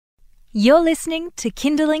You're listening to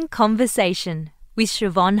Kindling Conversation with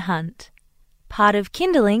Siobhan Hunt, part of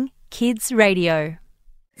Kindling Kids Radio.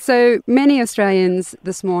 So many Australians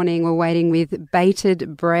this morning were waiting with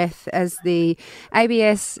bated breath as the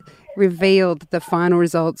ABS revealed the final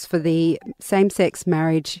results for the same-sex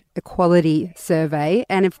marriage equality survey.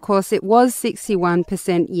 And of course, it was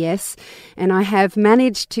 61% yes. And I have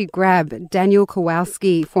managed to grab Daniel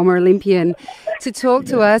Kowalski, former Olympian, to talk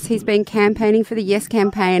to us. He's been campaigning for the Yes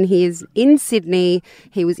campaign. He is in Sydney.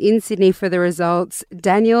 He was in Sydney for the results.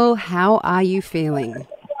 Daniel, how are you feeling?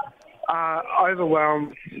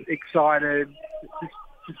 Overwhelmed, excited,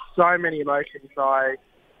 just so many emotions.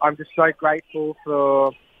 I'm just so grateful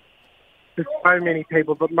for so many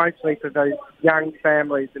people, but mostly for those young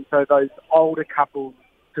families and for those older couples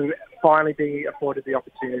to finally be afforded the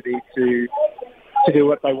opportunity to do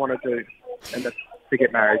what they want to do and to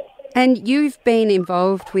get married. And you've been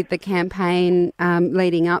involved with the campaign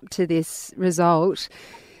leading up to this result.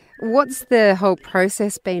 What's the whole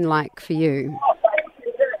process been like for you?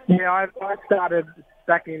 Yeah, I started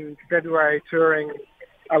back in February touring.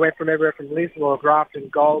 I went from everywhere from Lismore, Grafton,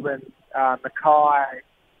 Goulburn, Mackay,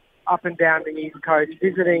 up and down the East Coast,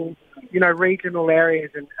 visiting, regional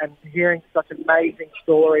areas and hearing such amazing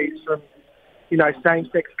stories from,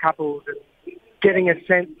 same-sex couples and getting a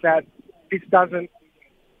sense that this doesn't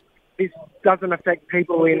affect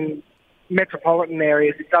people in metropolitan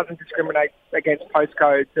areas. It doesn't discriminate against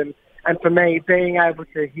postcodes. And for me, being able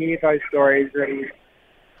to hear those stories and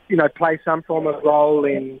play some form of role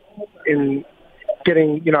in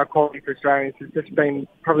getting, equality for Australians has just been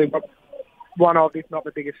probably one of, if not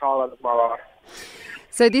the biggest highlight of my life.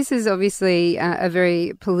 So this is obviously a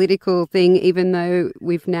very political thing, even though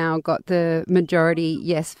we've now got the majority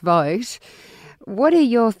yes vote. What are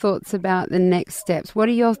your thoughts about the next steps? What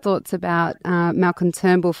are your thoughts about Malcolm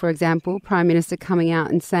Turnbull, for example, Prime Minister, coming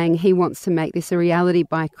out and saying he wants to make this a reality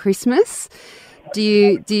by Christmas? Do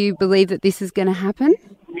you believe that this is going to happen?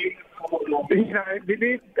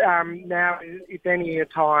 Now, if any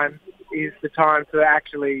time, is the time to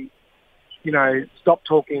actually, stop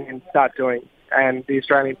talking and start doing. And the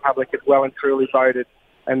Australian public has well and truly voted,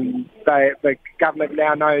 and the government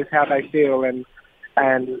now knows how they feel, and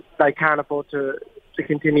they can't afford to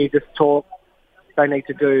continue just talk. They need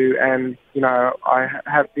to do, and I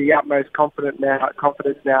have the utmost confidence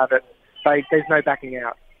now that there's no backing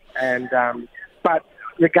out. And but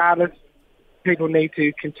regardless, people need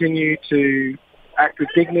to continue to act with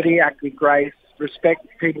dignity, act with grace, respect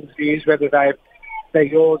people's views, whether they're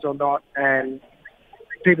yours or not, and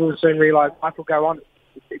people will soon realise life will go on.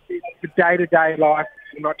 The day-to-day life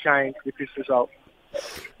will not change with this result.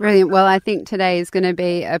 Brilliant. Well, I think today is going to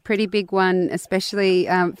be a pretty big one, especially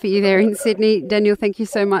for you there in Sydney. Daniel, thank you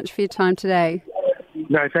so much for your time today.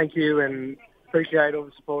 No, thank you, and appreciate all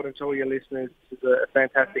the support, and to all your listeners. It's a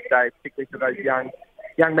fantastic day, particularly for those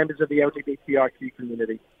young members of the LGBTIQ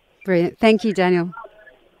community. Brilliant. Thank you, Daniel.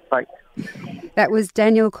 Thanks. That was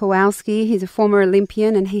Daniel Kowalski. He's a former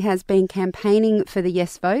Olympian and he has been campaigning for the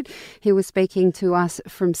yes vote. He was speaking to us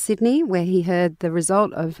from Sydney, where he heard the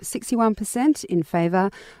result of 61% in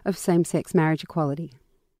favour of same-sex marriage equality.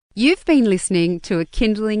 You've been listening to a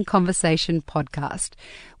Kindling Conversation podcast.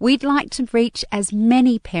 We'd like to reach as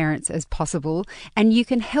many parents as possible, and you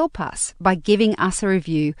can help us by giving us a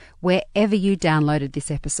review wherever you downloaded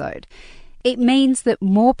this episode. It means that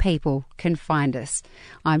more people can find us.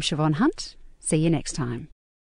 I'm Siobhan Hunt. See you next time.